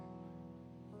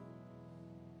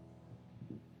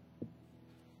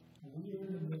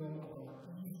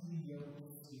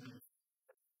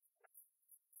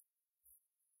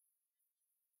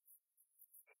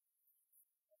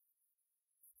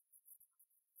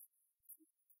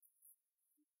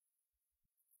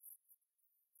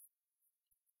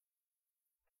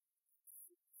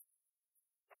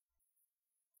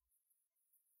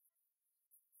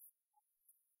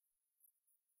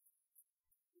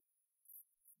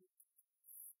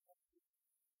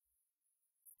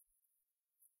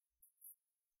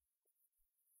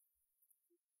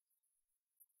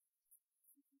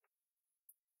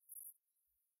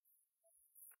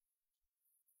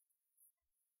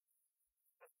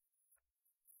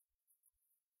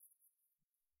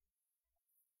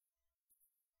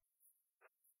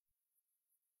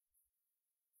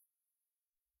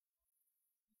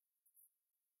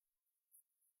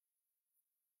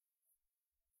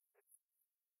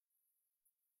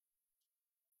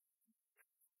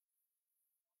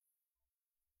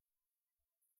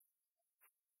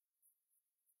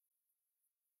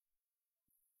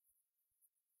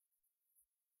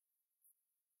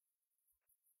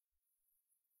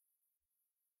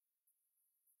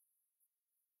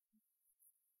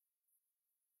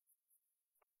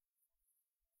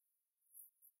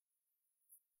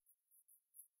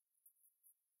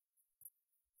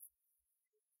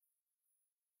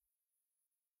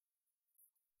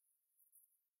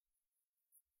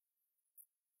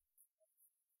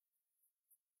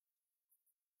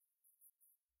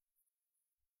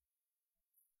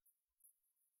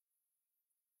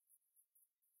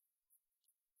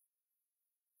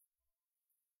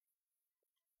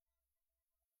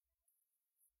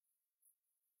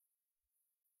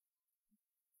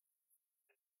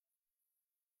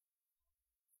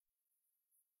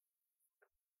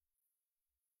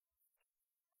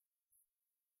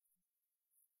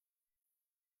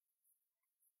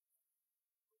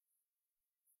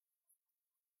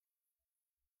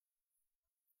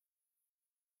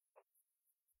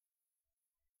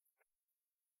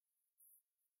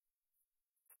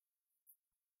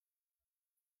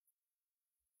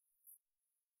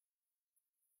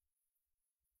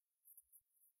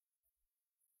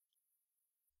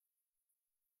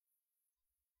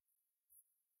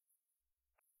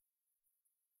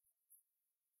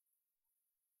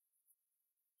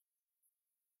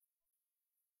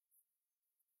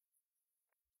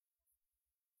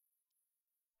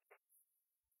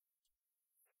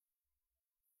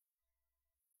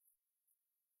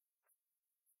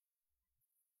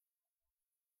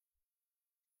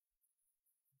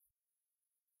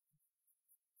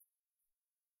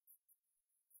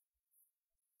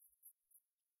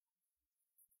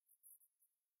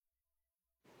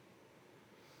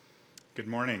Good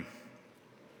morning.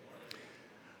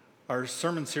 Our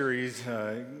sermon series,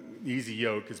 Easy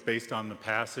Yoke, is based on the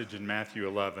passage in Matthew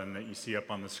 11 that you see up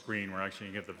on the screen. We're actually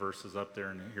going to get the verses up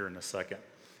there here in a second.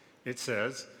 It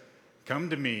says, "Come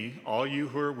to me, all you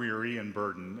who are weary and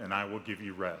burdened, and I will give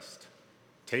you rest.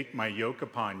 Take my yoke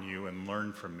upon you and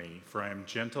learn from me, for I am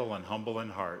gentle and humble in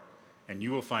heart, and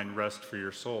you will find rest for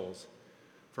your souls.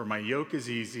 For my yoke is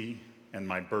easy and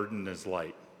my burden is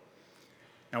light."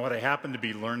 Now, what I happen to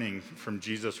be learning from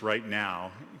Jesus right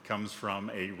now comes from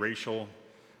a racial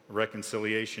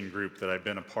reconciliation group that I've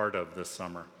been a part of this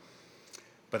summer.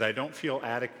 But I don't feel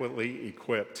adequately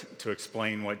equipped to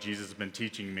explain what Jesus has been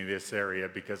teaching me this area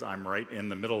because I'm right in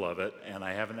the middle of it and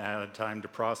I haven't had time to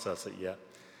process it yet.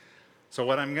 So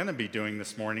what I'm going to be doing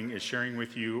this morning is sharing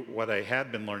with you what I had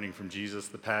been learning from Jesus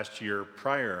the past year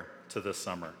prior to this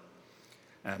summer.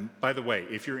 And by the way,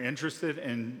 if you're interested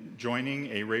in joining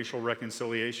a racial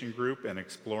reconciliation group and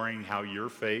exploring how your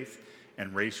faith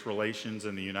and race relations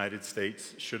in the United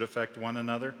States should affect one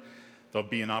another, there'll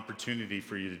be an opportunity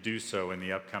for you to do so in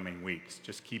the upcoming weeks.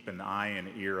 Just keep an eye and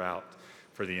ear out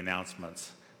for the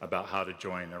announcements about how to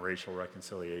join a racial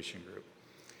reconciliation group.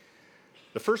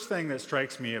 The first thing that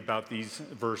strikes me about these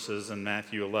verses in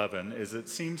Matthew 11 is it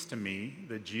seems to me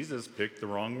that Jesus picked the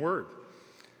wrong word.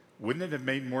 Wouldn't it have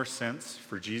made more sense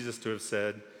for Jesus to have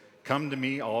said, "Come to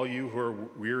me, all you who are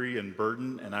weary and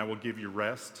burdened, and I will give you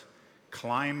rest.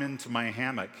 Climb into my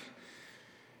hammock."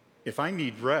 If I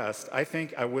need rest, I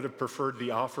think I would have preferred the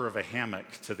offer of a hammock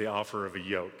to the offer of a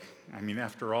yoke. I mean,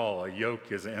 after all, a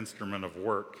yoke is an instrument of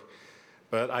work.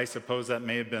 But I suppose that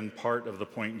may have been part of the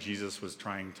point Jesus was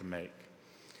trying to make.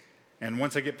 And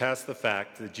once I get past the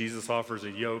fact that Jesus offers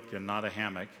a yoke and not a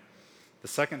hammock, the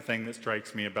second thing that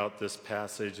strikes me about this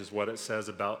passage is what it says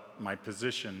about my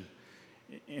position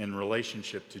in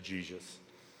relationship to Jesus.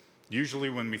 Usually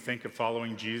when we think of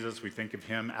following Jesus, we think of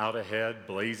him out ahead,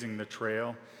 blazing the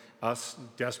trail, us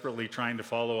desperately trying to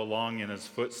follow along in his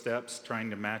footsteps, trying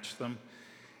to match them.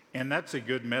 And that's a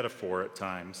good metaphor at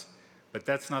times, but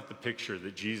that's not the picture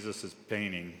that Jesus is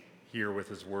painting here with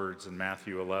his words in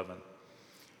Matthew 11.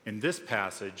 In this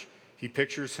passage, he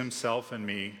pictures himself and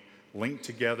me linked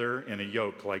together in a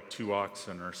yoke like two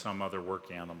oxen or some other work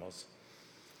animals.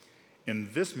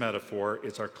 In this metaphor,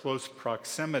 it's our close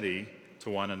proximity to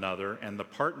one another and the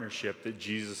partnership that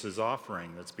Jesus is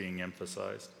offering that's being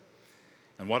emphasized.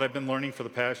 And what I've been learning for the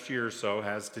past year or so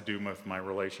has to do with my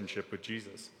relationship with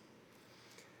Jesus.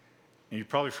 And you've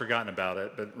probably forgotten about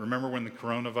it, but remember when the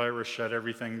coronavirus shut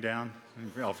everything down?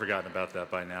 You've all forgotten about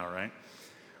that by now, right?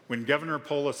 When Governor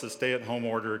Polis' stay-at-home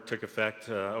order took effect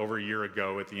over a year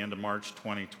ago at the end of March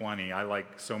 2020, I,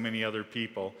 like so many other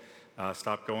people,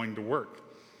 stopped going to work.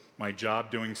 My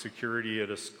job doing security at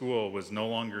a school was no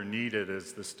longer needed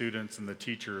as the students and the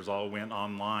teachers all went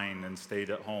online and stayed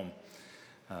at home.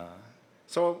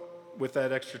 So with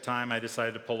that extra time, I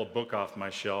decided to pull a book off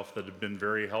my shelf that had been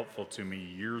very helpful to me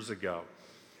years ago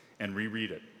and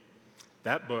reread it.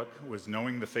 That book was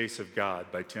Knowing the Face of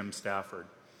God by Tim Stafford.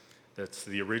 That's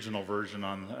the original version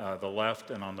on the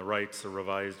left, and on the right's the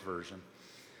revised version.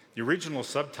 The original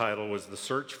subtitle was The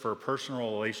Search for a Personal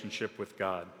Relationship with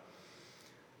God.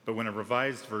 But when a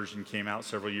revised version came out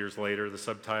several years later, the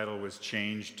subtitle was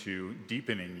changed to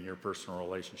Deepening Your Personal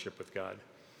Relationship with God.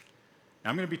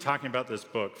 Now, I'm going to be talking about this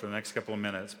book for the next couple of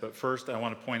minutes, but first I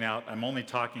want to point out I'm only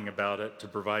talking about it to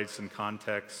provide some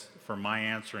context for my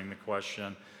answering the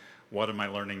question, what am I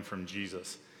learning from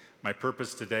Jesus? My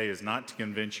purpose today is not to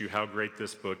convince you how great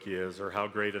this book is or how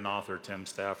great an author Tim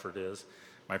Stafford is.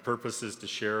 My purpose is to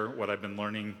share what I've been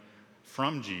learning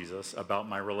from Jesus about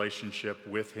my relationship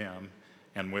with him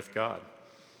and with God.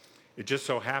 It just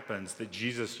so happens that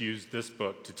Jesus used this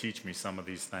book to teach me some of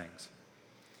these things.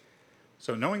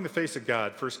 So Knowing the Face of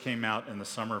God first came out in the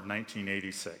summer of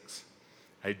 1986.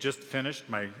 I had just finished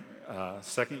my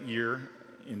second year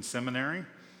in seminary.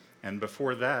 And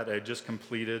before that, I had just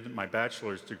completed my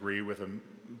bachelor's degree with a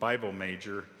Bible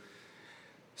major.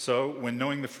 So when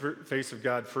Knowing the Face of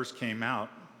God first came out,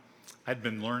 I'd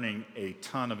been learning a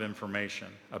ton of information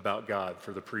about God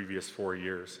for the previous 4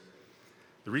 years.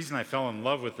 The reason I fell in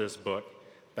love with this book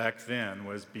back then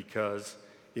was because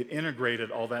it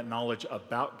integrated all that knowledge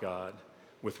about God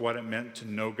with what it meant to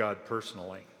know God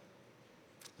personally.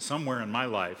 Somewhere in my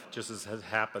life, just as has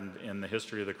happened in the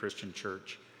history of the Christian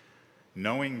church,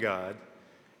 knowing God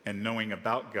and knowing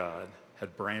about God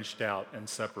had branched out and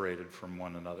separated from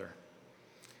one another.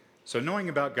 So knowing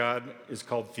about God is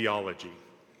called theology.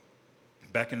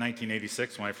 Back in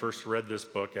 1986, when I first read this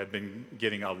book, I'd been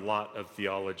getting a lot of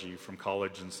theology from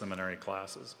college and seminary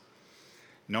classes.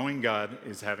 Knowing God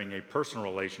is having a personal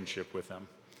relationship with him.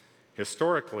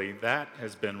 Historically, that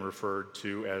has been referred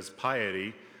to as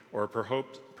piety, or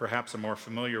perhaps a more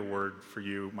familiar word for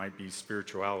you might be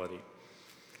spirituality.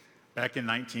 Back in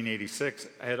 1986,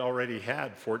 I had already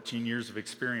had 14 years of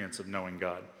experience of knowing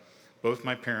God. Both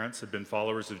my parents had been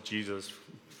followers of Jesus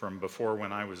from before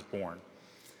when I was born.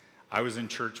 I was in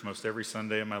church most every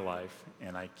Sunday of my life,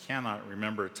 and I cannot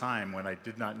remember a time when I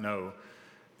did not know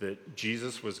that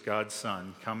Jesus was God's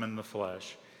Son, come in the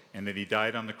flesh, and that he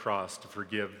died on the cross to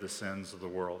forgive the sins of the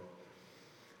world.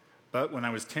 But when I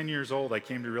was 10 years old, I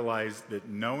came to realize that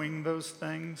knowing those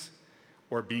things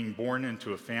or being born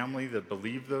into a family that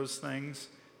believed those things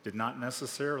did not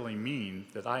necessarily mean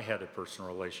that I had a personal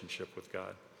relationship with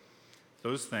God.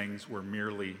 Those things were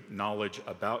merely knowledge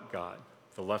about God,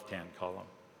 the left-hand column.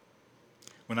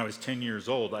 When I was 10 years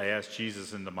old, I asked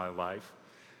Jesus into my life,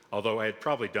 although I had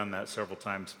probably done that several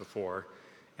times before,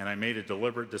 and I made a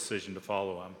deliberate decision to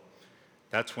follow him.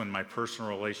 That's when my personal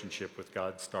relationship with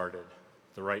God started,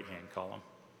 the right-hand column.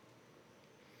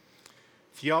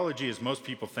 Theology, as most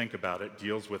people think about it,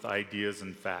 deals with ideas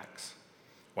and facts,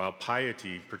 while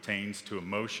piety pertains to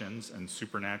emotions and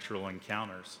supernatural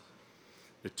encounters.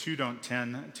 The two don't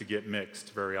tend to get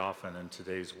mixed very often in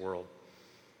today's world.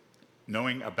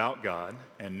 Knowing about God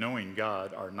and knowing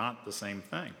God are not the same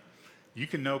thing. You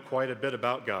can know quite a bit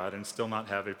about God and still not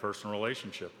have a personal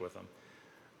relationship with him.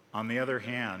 On the other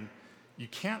hand, you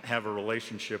can't have a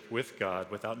relationship with God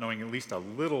without knowing at least a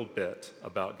little bit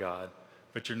about God,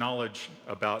 but your knowledge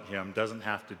about him doesn't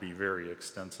have to be very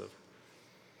extensive.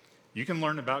 You can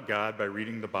learn about God by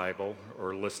reading the Bible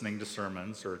or listening to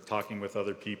sermons or talking with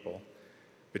other people,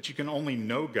 but you can only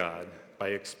know God by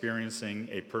experiencing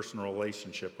a personal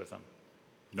relationship with him.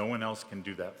 No one else can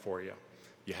do that for you.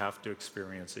 You have to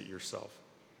experience it yourself.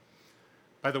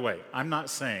 By the way, I'm not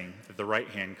saying that the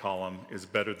right-hand column is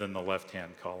better than the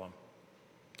left-hand column.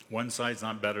 One side's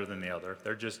not better than the other.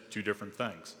 They're just two different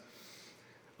things.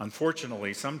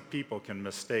 Unfortunately, some people can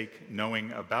mistake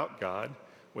knowing about God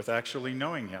with actually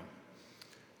knowing him.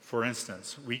 For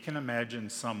instance, we can imagine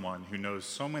someone who knows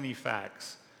so many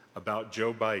facts about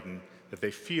Joe Biden that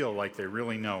they feel like they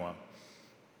really know him.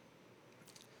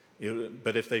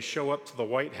 But if they show up to the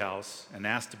White House and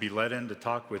ask to be let in to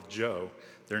talk with Joe,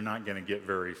 they're not going to get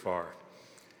very far.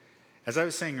 As I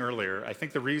was saying earlier, I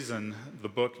think the reason the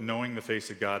book Knowing the Face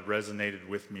of God resonated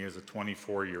with me as a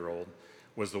 24-year-old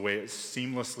was the way it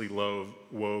seamlessly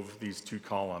wove these two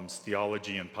columns,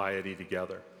 theology and piety,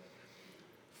 together.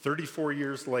 34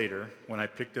 years later, when I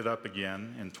picked it up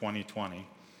again in 2020,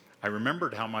 I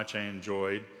remembered how much I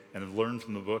enjoyed and had learned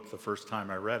from the book the first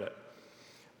time I read it.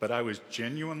 But I was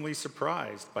genuinely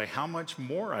surprised by how much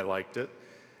more I liked it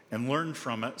and learned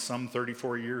from it some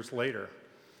 34 years later.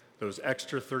 Those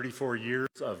extra 34 years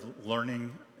of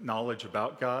learning knowledge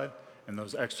about God and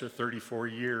those extra 34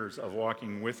 years of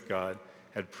walking with God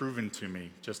had proven to me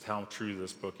just how true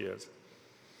this book is.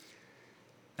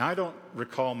 Now, I don't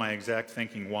recall my exact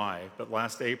thinking why, but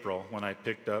last April, when I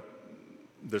picked up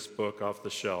this book off the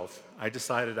shelf, I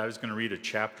decided I was going to read a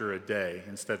chapter a day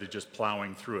instead of just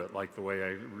plowing through it like the way I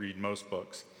read most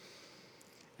books.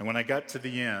 And when I got to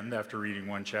the end, after reading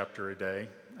one chapter a day,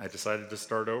 I decided to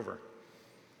start over.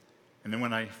 And then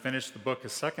when I finished the book a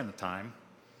second time,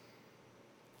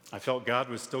 I felt God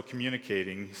was still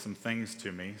communicating some things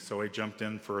to me, so I jumped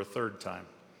in for a third time.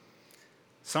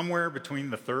 Somewhere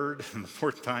between the third and the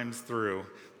fourth times through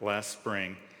last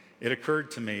spring, it occurred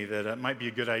to me that it might be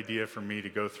a good idea for me to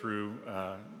go through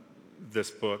this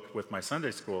book with my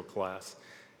Sunday school class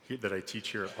that I teach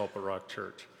here at Pulpit Rock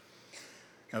Church.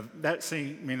 Now, that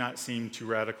may not seem too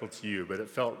radical to you, but it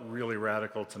felt really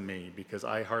radical to me because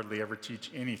I hardly ever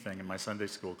teach anything in my Sunday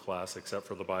school class except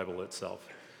for the Bible itself.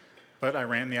 But I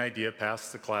ran the idea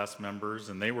past the class members,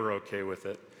 and they were okay with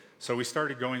it. So we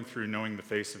started going through Knowing the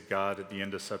Face of God at the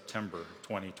end of September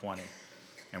 2020,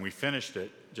 and we finished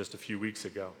it just a few weeks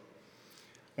ago.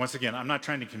 Once again, I'm not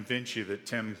trying to convince you that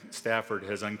Tim Stafford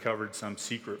has uncovered some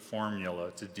secret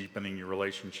formula to deepening your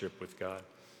relationship with God.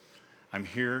 I'm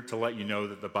here to let you know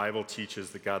that the Bible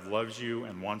teaches that God loves you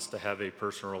and wants to have a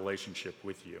personal relationship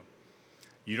with you.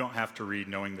 You don't have to read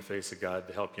Knowing the Face of God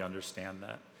to help you understand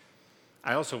that.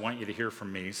 I also want you to hear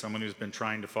from me, someone who's been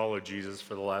trying to follow Jesus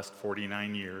for the last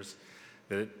 49 years,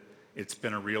 that it's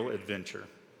been a real adventure.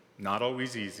 Not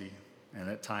always easy, and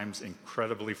at times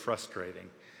incredibly frustrating,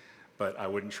 but I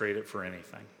wouldn't trade it for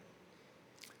anything.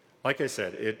 Like I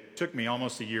said, it took me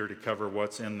almost a year to cover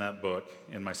what's in that book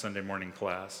in my Sunday morning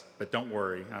class, but don't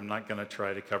worry, I'm not going to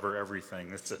try to cover everything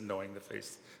that's in Knowing the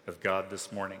Face of God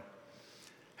this morning.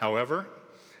 However,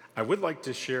 I would like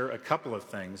to share a couple of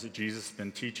things that Jesus has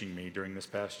been teaching me during this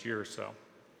past year or so.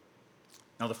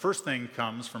 Now, the first thing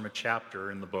comes from a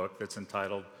chapter in the book that's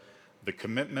entitled The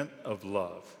Commitment of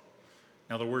Love.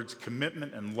 Now, the words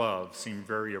commitment and love seem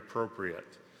very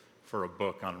appropriate for a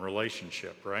book on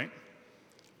relationship, right?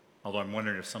 Although I'm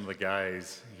wondering if some of the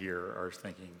guys here are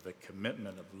thinking, the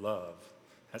commitment of love.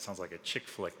 That sounds like a chick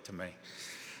flick to me.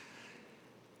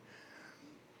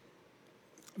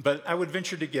 But I would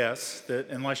venture to guess that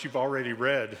unless you've already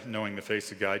read Knowing the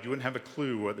Face of God, you wouldn't have a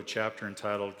clue what the chapter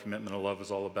entitled Commitment of Love is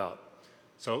all about.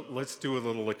 So let's do a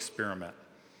little experiment.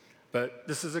 But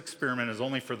this experiment is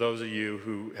only for those of you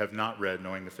who have not read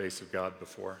Knowing the Face of God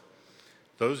before.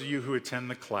 Those of you who attend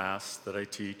the class that I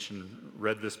teach and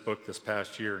read this book this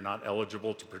past year are not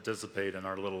eligible to participate in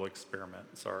our little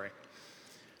experiment, sorry.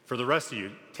 For the rest of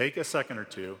you, take a second or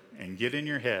two and get in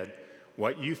your head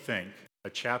what you think a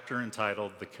chapter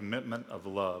entitled The Commitment of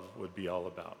Love would be all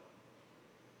about.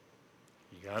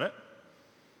 You got it?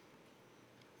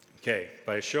 Okay,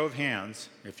 by a show of hands,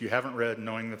 if you haven't read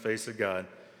Knowing the Face of God,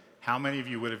 how many of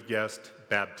you would have guessed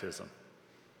baptism?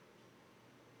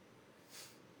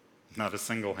 Not a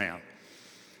single hand.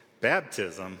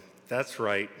 Baptism, that's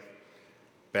right,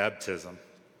 baptism.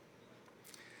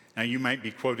 Now you might be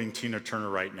quoting Tina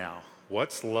Turner right now.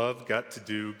 What's love got to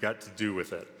do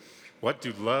with it? What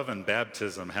do love and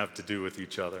baptism have to do with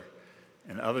each other?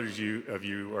 And others of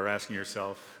you are asking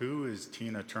yourself, who is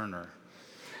Tina Turner?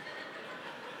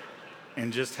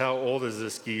 And just how old is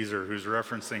this geezer who's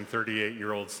referencing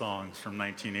 38-year-old songs from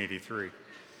 1983?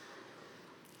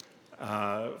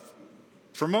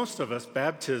 For most of us,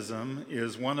 baptism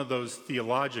is one of those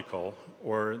theological,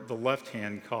 or the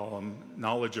left-hand column,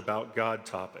 knowledge about God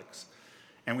topics.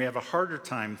 And we have a harder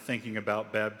time thinking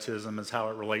about baptism as how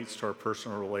it relates to our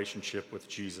personal relationship with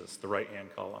Jesus, the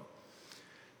right-hand column.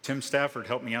 Tim Stafford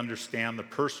helped me understand the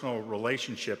personal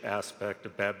relationship aspect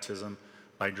of baptism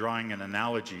by drawing an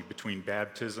analogy between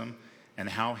baptism and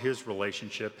how his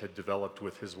relationship had developed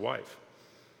with his wife.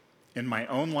 In my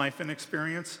own life and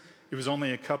experience, it was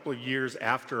only a couple of years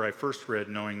after I first read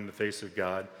Knowing the Face of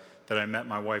God that I met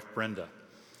my wife, Brenda.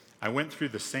 I went through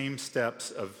the same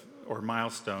steps or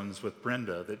milestones with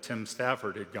Brenda that Tim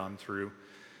Stafford had gone through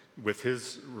with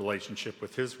his relationship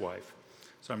with his wife.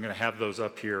 So I'm going to have those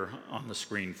up here on the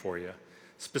screen for you.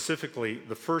 Specifically,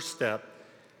 the first step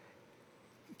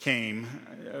came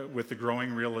with the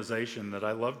growing realization that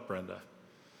I loved Brenda.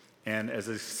 And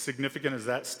as significant as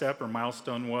that step or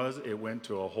milestone was, it went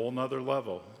to a whole nother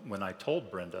level when I told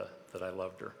Brenda that I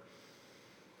loved her.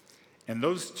 And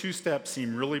those two steps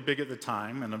seem really big at the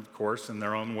time, and of course, in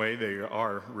their own way, they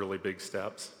are really big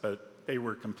steps, but they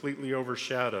were completely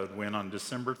overshadowed when on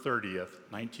December 30th,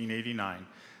 1989,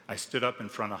 I stood up in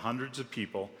front of hundreds of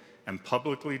people and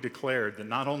publicly declared that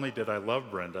not only did I love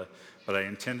Brenda, but I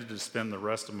intended to spend the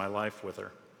rest of my life with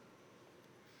her.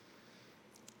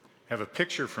 I have a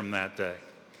picture from that day.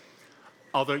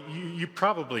 Although you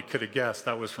probably could have guessed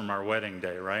that was from our wedding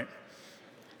day, right?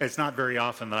 It's not very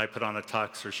often that I put on a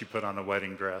tux or she put on a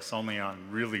wedding dress, only on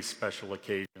really special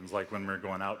occasions, like when we're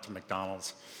going out to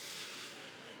McDonald's.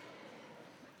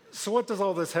 So what does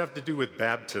all this have to do with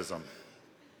baptism?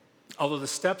 Although the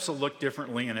steps will look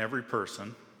differently in every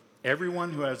person,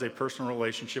 everyone who has a personal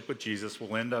relationship with Jesus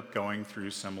will end up going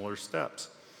through similar steps.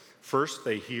 First,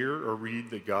 they hear or read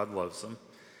that God loves them.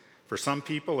 For some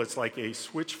people, it's like a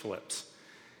switch flips,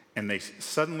 and they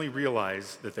suddenly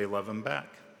realize that they love him back.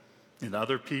 In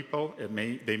other people,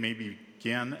 they may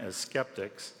begin as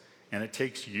skeptics, and it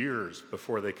takes years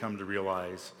before they come to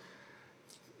realize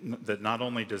that not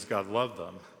only does God love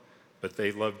them, but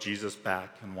they love Jesus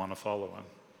back and want to follow him.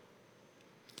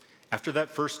 After that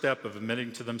first step of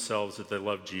admitting to themselves that they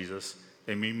love Jesus,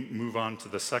 they may move on to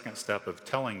the second step of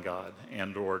telling God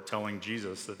and or telling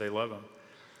Jesus that they love him.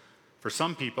 For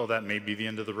some people, that may be the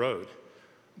end of the road.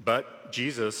 But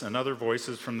Jesus and other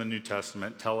voices from the New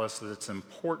Testament tell us that it's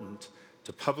important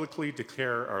to publicly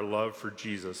declare our love for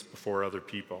Jesus before other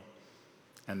people.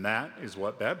 And that is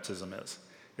what baptism is.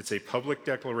 It's a public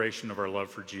declaration of our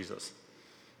love for Jesus.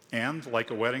 And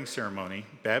like a wedding ceremony,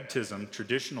 baptism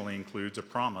traditionally includes a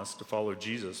promise to follow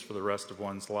Jesus for the rest of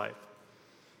one's life.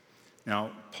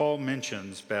 Now, Paul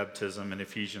mentions baptism in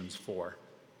Ephesians 4.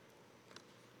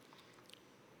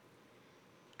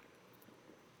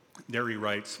 There he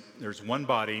writes, "There's one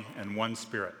body and one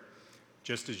spirit,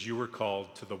 just as you were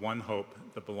called to the one hope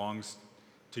that belongs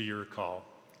to your call.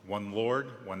 One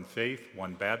Lord, one faith,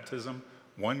 one baptism,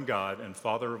 one God and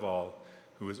Father of all,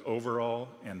 who is over all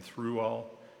and through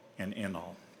all and in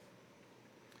all."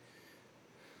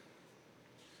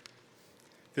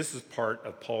 This is part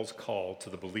of Paul's call to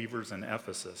the believers in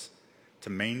Ephesus to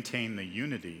maintain the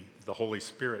unity the Holy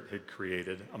Spirit had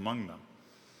created among them.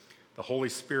 The Holy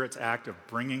Spirit's act of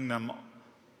bringing them,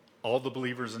 all the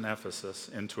believers in Ephesus,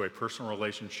 into a personal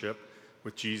relationship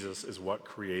with Jesus is what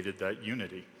created that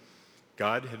unity.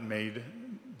 God had made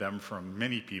them from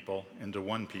many people into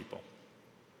one people.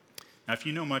 Now, if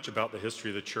you know much about the history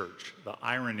of the church, the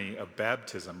irony of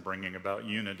baptism bringing about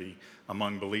unity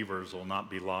among believers will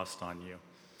not be lost on you.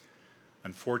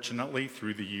 Unfortunately,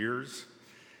 through the years,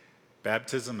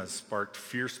 baptism has sparked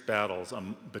fierce battles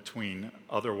between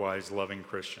otherwise loving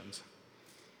Christians.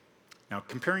 Now,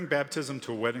 comparing baptism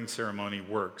to a wedding ceremony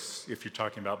works if you're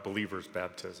talking about believers'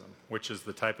 baptism, which is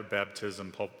the type of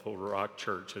baptism Pulpit Rock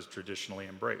Church has traditionally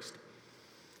embraced.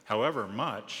 However,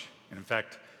 much, and in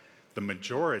fact, the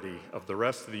majority of the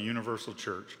rest of the universal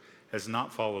church has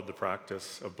not followed the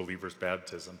practice of believers'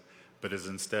 baptism, but has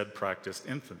instead practiced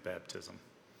infant baptism.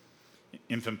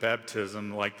 Infant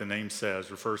baptism, like the name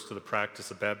says, refers to the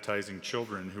practice of baptizing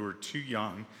children who are too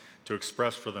young to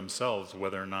express for themselves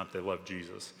whether or not they love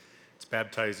Jesus. It's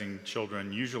baptizing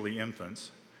children, usually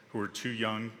infants, who are too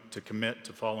young to commit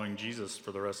to following Jesus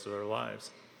for the rest of their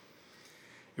lives.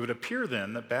 It would appear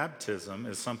then that baptism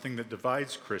is something that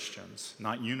divides Christians,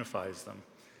 not unifies them.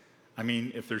 I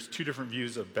mean, if there's two different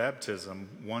views of baptism,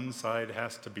 one side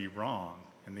has to be wrong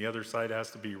and the other side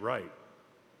has to be right?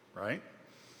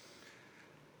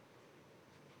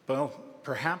 Well,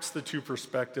 perhaps the two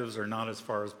perspectives are not as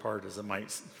far apart as it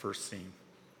might first seem.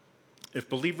 If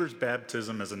believers'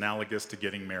 baptism is analogous to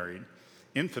getting married,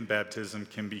 infant baptism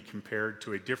can be compared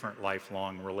to a different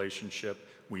lifelong relationship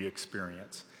we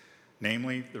experience,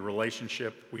 namely the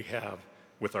relationship we have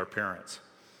with our parents.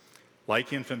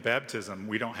 Like infant baptism,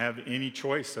 we don't have any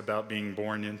choice about being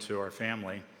born into our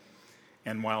family.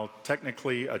 And while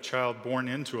technically a child born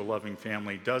into a loving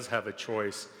family does have a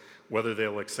choice whether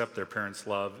they'll accept their parents'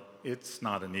 love, it's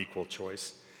not an equal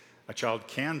choice. A child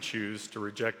can choose to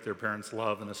reject their parents'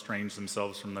 love and estrange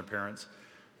themselves from their parents,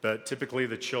 but typically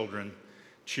the children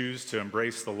choose to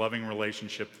embrace the loving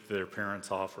relationship that their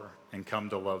parents offer and come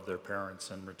to love their parents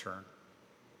in return.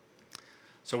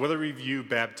 So whether we view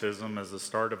baptism as the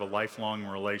start of a lifelong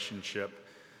relationship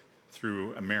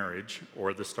through a marriage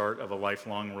or the start of a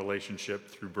lifelong relationship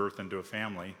through birth into a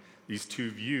family, these two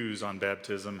views on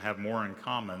baptism have more in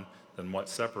common than what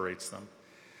separates them.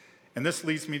 And this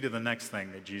leads me to the next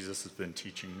thing that Jesus has been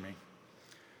teaching me.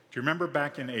 Do you remember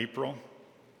back in April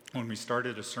when we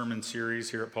started a sermon series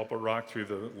here at Pulpit Rock through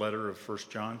the letter of 1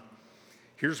 John?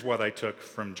 Here's what I took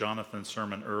from Jonathan's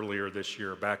sermon earlier this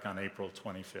year, back on April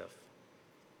 25th.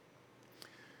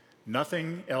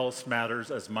 Nothing else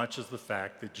matters as much as the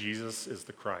fact that Jesus is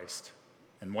the Christ.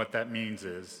 And what that means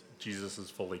is Jesus is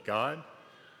fully God,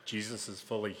 Jesus is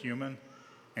fully human,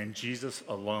 and Jesus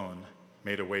alone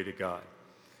made a way to God.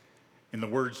 In the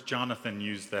words Jonathan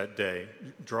used that day,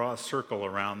 draw a circle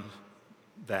around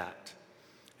that.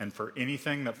 And for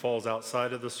anything that falls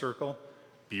outside of the circle,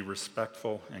 be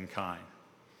respectful and kind.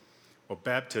 Well,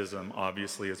 baptism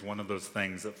obviously is one of those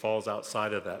things that falls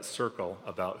outside of that circle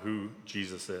about who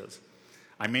Jesus is.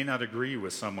 I may not agree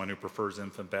with someone who prefers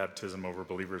infant baptism over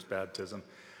believers' baptism,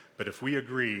 but if we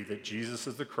agree that Jesus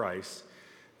is the Christ,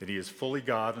 that he is fully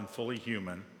God and fully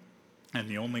human, and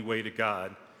the only way to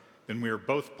God, then we are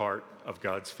both part of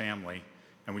God's family,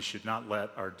 and we should not let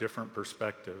our different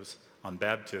perspectives on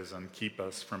baptism keep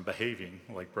us from behaving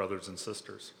like brothers and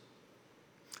sisters.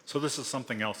 So this is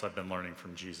something else I've been learning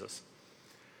from Jesus.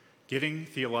 Getting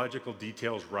theological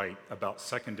details right about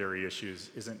secondary issues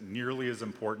isn't nearly as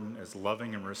important as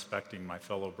loving and respecting my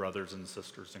fellow brothers and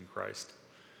sisters in Christ.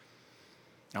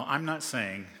 Now, I'm not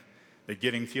saying that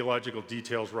getting theological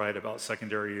details right about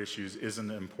secondary issues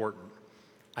isn't important.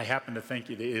 I happen to think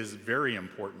it is very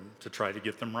important to try to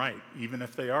get them right, even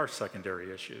if they are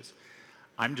secondary issues.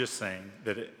 I'm just saying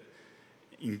that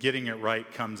in getting it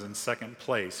right comes in second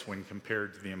place when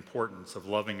compared to the importance of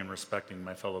loving and respecting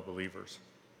my fellow believers.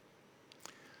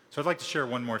 So I'd like to share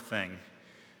one more thing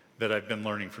that I've been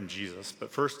learning from Jesus.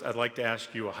 But first, I'd like to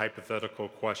ask you a hypothetical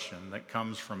question that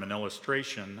comes from an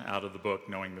illustration out of the book,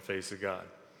 Knowing the Face of God.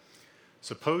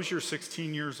 Suppose you're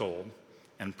 16 years old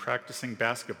and practicing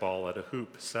basketball at a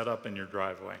hoop set up in your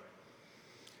driveway.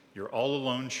 You're all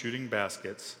alone shooting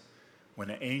baskets when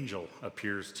an angel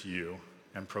appears to you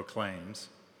and proclaims,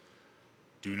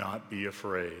 "Do not be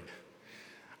afraid.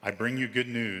 I bring you good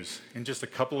news. In just a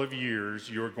couple of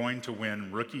years, you're going to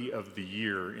win Rookie of the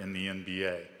Year in the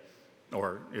NBA,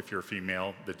 or if you're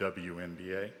female, the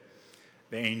WNBA."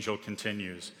 The angel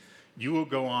continues, "You will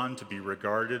go on to be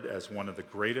regarded as one of the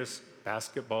greatest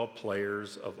basketball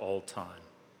players of all time."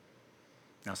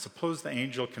 Now, suppose the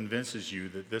angel convinces you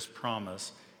that this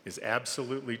promise is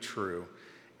absolutely true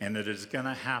and that it is going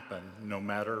to happen no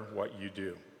matter what you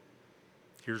do.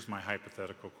 Here's my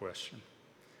hypothetical question.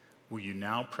 Will you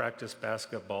now practice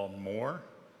basketball more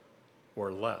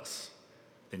or less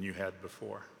than you had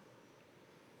before?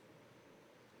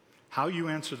 How you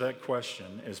answer that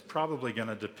question is probably going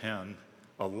to depend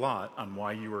a lot on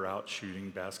why you were out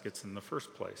shooting baskets in the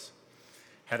first place.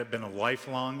 Had it been a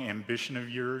lifelong ambition of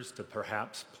yours to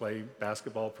perhaps play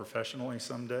basketball professionally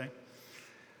someday?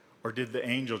 Or did the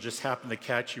angel just happen to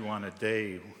catch you on a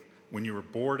day when you were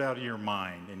bored out of your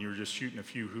mind and you were just shooting a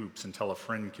few hoops until a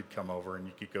friend could come over and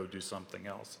you could go do something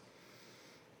else?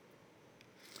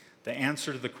 The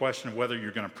answer to the question of whether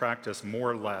you're going to practice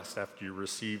more or less after you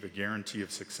receive a guarantee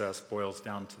of success boils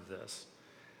down to this.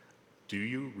 Do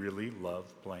you really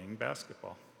love playing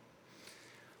basketball?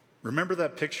 Remember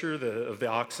that picture of the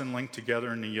oxen linked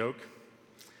together in the yoke?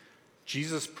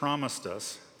 Jesus promised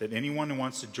us that anyone who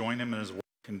wants to join him in his work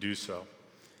can do so.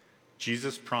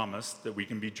 Jesus promised that we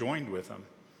can be joined with him.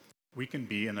 We can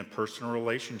be in a personal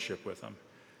relationship with him.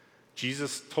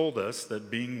 Jesus told us that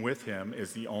being with him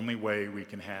is the only way we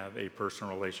can have a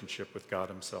personal relationship with God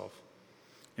himself.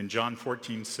 In John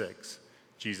 14:6,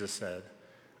 Jesus said,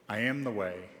 I am the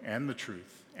way and the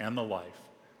truth and the life.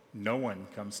 No one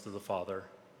comes to the Father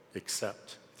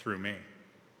except through me.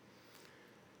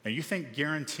 Now, you think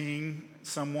guaranteeing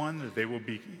someone that they will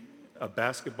be a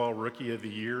basketball rookie of the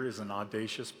year is an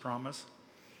audacious promise?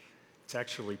 It's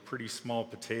actually pretty small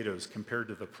potatoes compared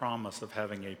to the promise of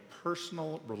having a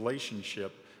personal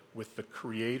relationship with the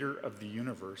creator of the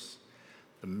universe,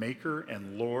 the maker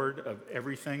and Lord of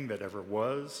everything that ever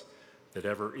was, that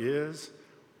ever is,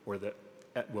 or that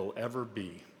will ever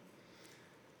be.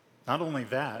 Not only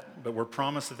that, but we're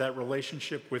promised that that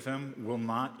relationship with him will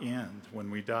not end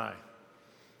when we die.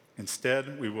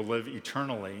 Instead, we will live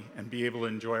eternally and be able to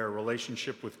enjoy our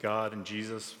relationship with God and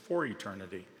Jesus for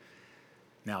eternity.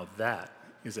 Now that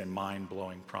is a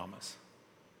mind-blowing promise.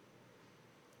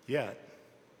 Yet,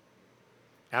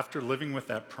 after living with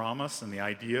that promise and the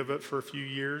idea of it for a few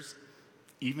years,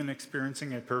 even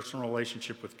experiencing a personal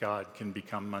relationship with God can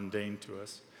become mundane to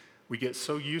us. We get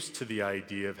so used to the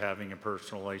idea of having a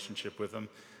personal relationship with him,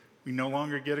 we no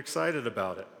longer get excited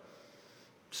about it.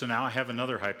 So now I have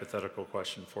another hypothetical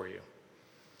question for you.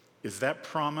 Is that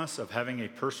promise of having a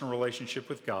personal relationship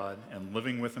with God and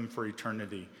living with him for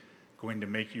eternity going to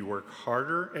make you work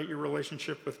harder at your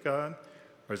relationship with God,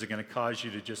 or is it going to cause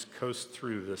you to just coast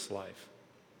through this life?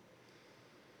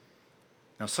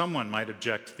 Now, someone might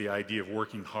object to the idea of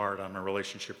working hard on a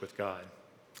relationship with God.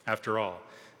 After all,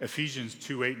 Ephesians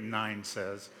 2:8-9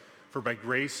 says, For by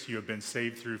grace you have been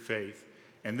saved through faith,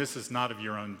 and this is not of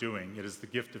your own doing. It is the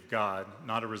gift of God,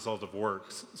 not a result of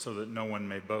works, so that no one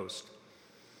may boast.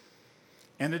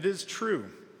 And it is true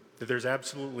that there's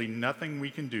absolutely nothing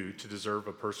we can do to deserve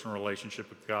a personal relationship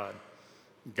with God.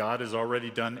 God has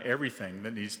already done everything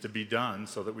that needs to be done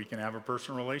so that we can have a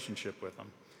personal relationship with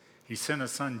him. He sent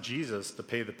his son Jesus to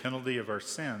pay the penalty of our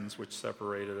sins, which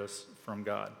separated us from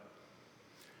God.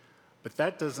 But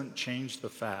that doesn't change the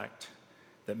fact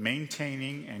that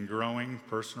maintaining and growing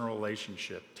personal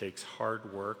relationship takes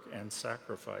hard work and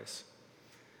sacrifice.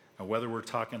 Now, whether we're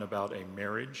talking about a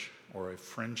marriage or a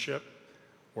friendship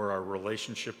or our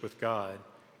relationship with God,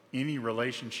 any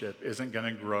relationship isn't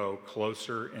going to grow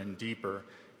closer and deeper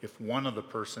if one of the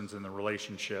persons in the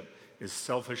relationship is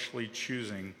selfishly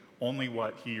choosing only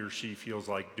what he or she feels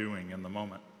like doing in the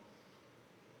moment.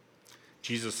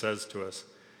 Jesus says to us,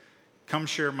 Come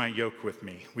share my yoke with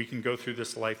me. We can go through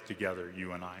this life together,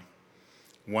 you and I.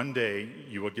 One day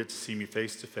you will get to see me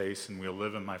face to face and we'll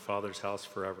live in my Father's house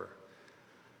forever.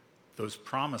 Those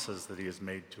promises that he has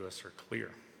made to us are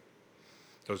clear.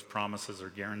 Those promises are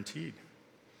guaranteed.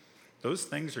 Those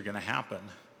things are going to happen,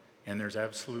 and there's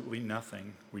absolutely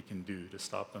nothing we can do to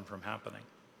stop them from happening.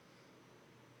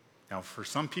 Now, for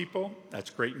some people, that's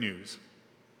great news.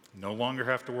 No longer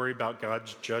have to worry about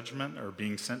God's judgment or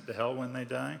being sent to hell when they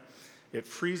die. It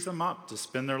frees them up to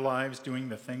spend their lives doing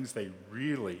the things they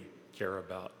really care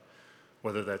about,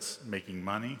 whether that's making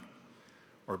money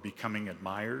or becoming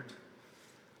admired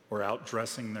or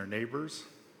outdressing their neighbors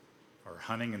or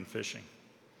hunting and fishing.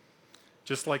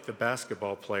 Just like the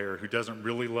basketball player who doesn't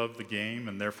really love the game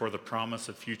and therefore the promise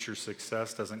of future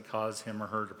success doesn't cause him or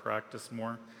her to practice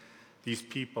more, these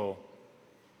people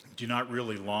do not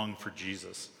really long for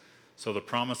Jesus. So the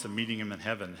promise of meeting him in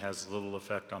heaven has little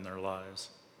effect on their lives.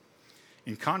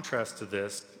 In contrast to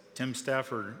this, Tim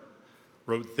Stafford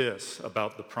wrote this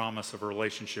about the promise of a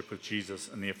relationship with Jesus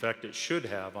and the effect it should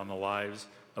have on the lives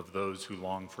of those who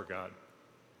long for God.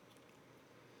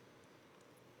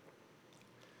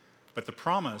 But the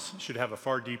promise should have a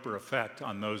far deeper effect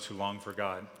on those who long for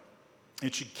God.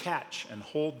 It should catch and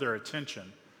hold their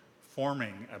attention,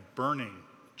 forming a burning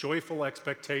joyful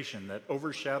expectation that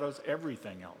overshadows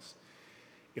everything else.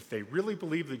 If they really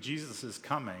believe that Jesus is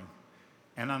coming,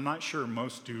 and I'm not sure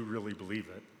most do really believe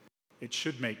it, it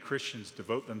should make Christians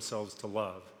devote themselves to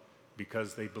love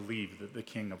because they believe that the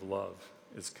King of Love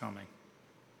is coming.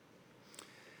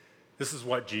 This is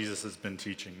what Jesus has been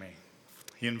teaching me.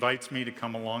 He invites me to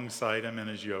come alongside him in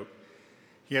his yoke.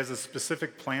 He has a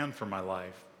specific plan for my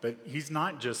life, but he's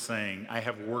not just saying, I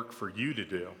have work for you to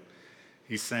do.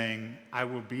 He's saying, I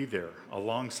will be there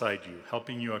alongside you,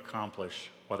 helping you accomplish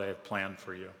what I have planned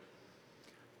for you.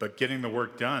 But getting the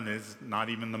work done is not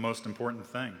even the most important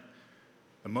thing.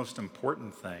 The most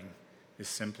important thing is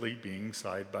simply being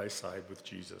side by side with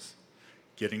Jesus,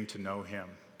 getting to know him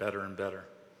better and better.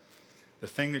 The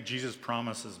thing that Jesus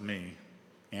promises me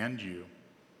and you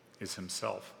is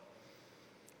himself.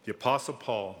 The Apostle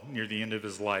Paul, near the end of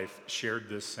his life, shared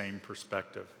this same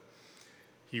perspective.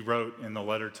 He wrote in the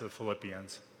letter to the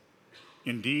Philippians,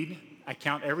 "Indeed, I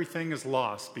count everything as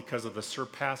loss because of the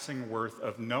surpassing worth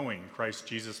of knowing Christ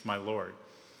Jesus my Lord.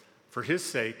 For his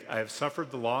sake, I have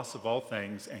suffered the loss of all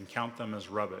things and count them as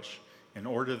rubbish, in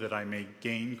order that I may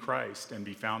gain Christ and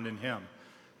be found in him,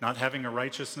 not having a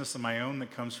righteousness of my own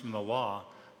that comes from the law,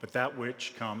 but that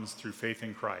which comes through faith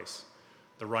in Christ,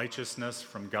 the righteousness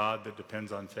from God that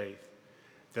depends on faith,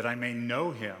 that I may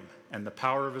know him and the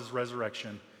power of his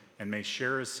resurrection and may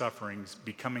share his sufferings,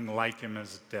 becoming like him in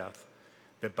his death,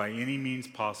 that by any means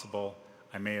possible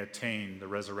I may attain the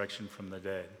resurrection from the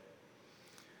dead."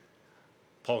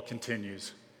 Paul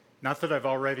continues, "Not that I've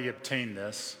already obtained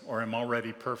this or am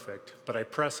already perfect, but I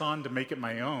press on to make it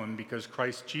my own because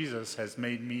Christ Jesus has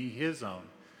made me his own.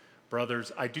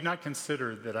 Brothers, I do not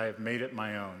consider that I have made it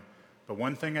my own, but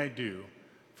one thing I do,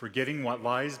 forgetting what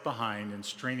lies behind and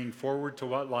straining forward to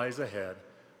what lies ahead,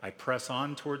 I press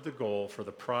on toward the goal for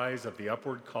the prize of the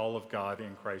upward call of God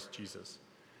in Christ Jesus.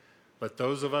 Let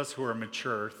those of us who are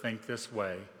mature think this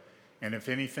way, and if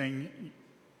in anything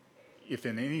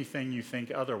you think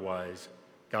otherwise,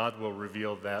 God will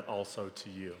reveal that also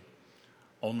to you.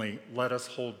 Only let us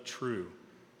hold true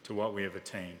to what we have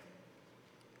attained."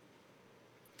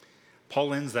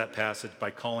 Paul ends that passage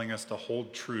by calling us to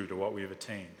hold true to what we have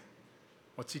attained.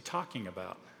 What's he talking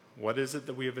about? What is it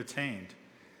that we have attained?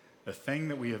 The thing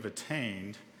that we have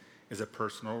attained is a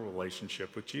personal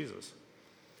relationship with Jesus.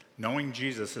 Knowing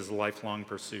Jesus is a lifelong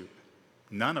pursuit.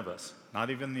 None of us, not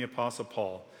even the Apostle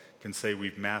Paul, can say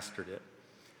we've mastered it.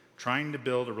 Trying to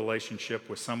build a relationship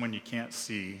with someone you can't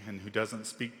see and who doesn't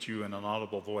speak to you in an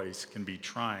audible voice can be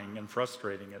trying and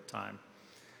frustrating at times.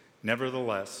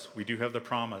 Nevertheless, we do have the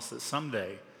promise that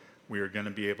someday we are going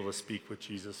to be able to speak with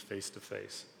Jesus face to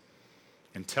face.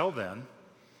 Until then,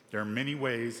 there are many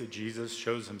ways that Jesus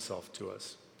shows himself to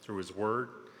us, through his word,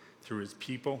 through his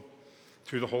people,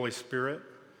 through the Holy Spirit,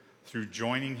 through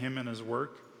joining him in his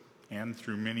work, and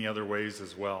through many other ways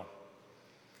as well.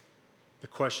 The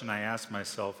question I ask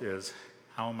myself is,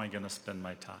 how am I going to spend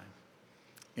my time?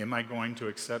 Am I going to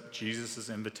accept Jesus'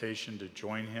 invitation to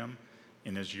join him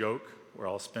in his yoke, where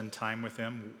I'll spend time with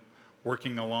him,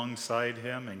 working alongside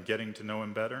him and getting to know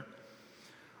him better?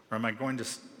 Or am I going to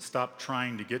stop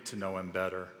trying to get to know him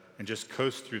better and just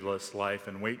coast through this life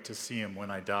and wait to see him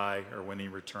when I die or when he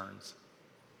returns?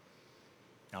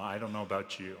 Now, I don't know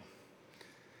about you,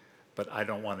 but I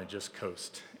don't want to just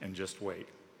coast and just wait.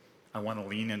 I want to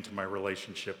lean into my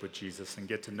relationship with Jesus and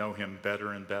get to know him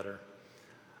better and better.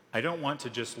 I don't want to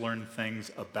just learn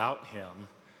things about him,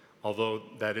 although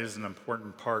that is an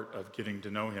important part of getting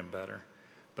to know him better.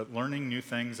 But learning new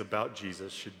things about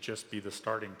Jesus should just be the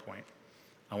starting point.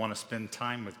 I want to spend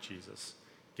time with Jesus,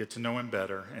 get to know him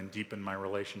better, and deepen my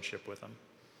relationship with him.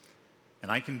 And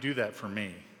I can do that for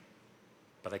me,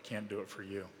 but I can't do it for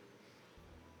you.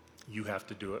 You have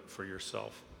to do it for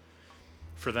yourself.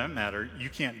 For that matter, you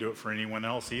can't do it for anyone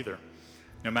else either.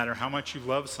 No matter how much you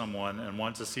love someone and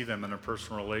want to see them in a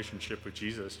personal relationship with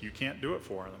Jesus, you can't do it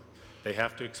for them. They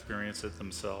have to experience it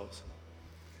themselves.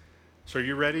 So are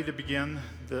you ready to begin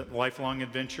the lifelong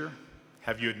adventure?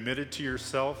 Have you admitted to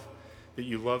yourself that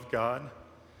you love God?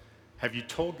 Have you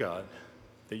told God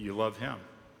that you love him?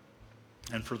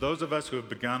 And for those of us who have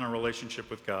begun a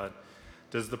relationship with God,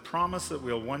 does the promise that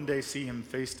we'll one day see him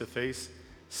face to face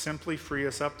simply free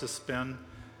us up to spend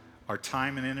our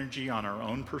time and energy on our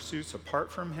own pursuits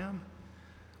apart from him?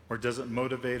 Or does it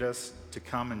motivate us to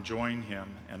come and join him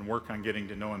and work on getting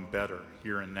to know him better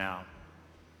here and now?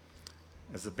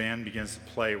 As the band begins to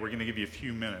play, we're going to give you a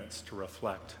few minutes to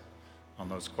reflect on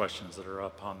those questions that are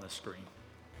up on the screen.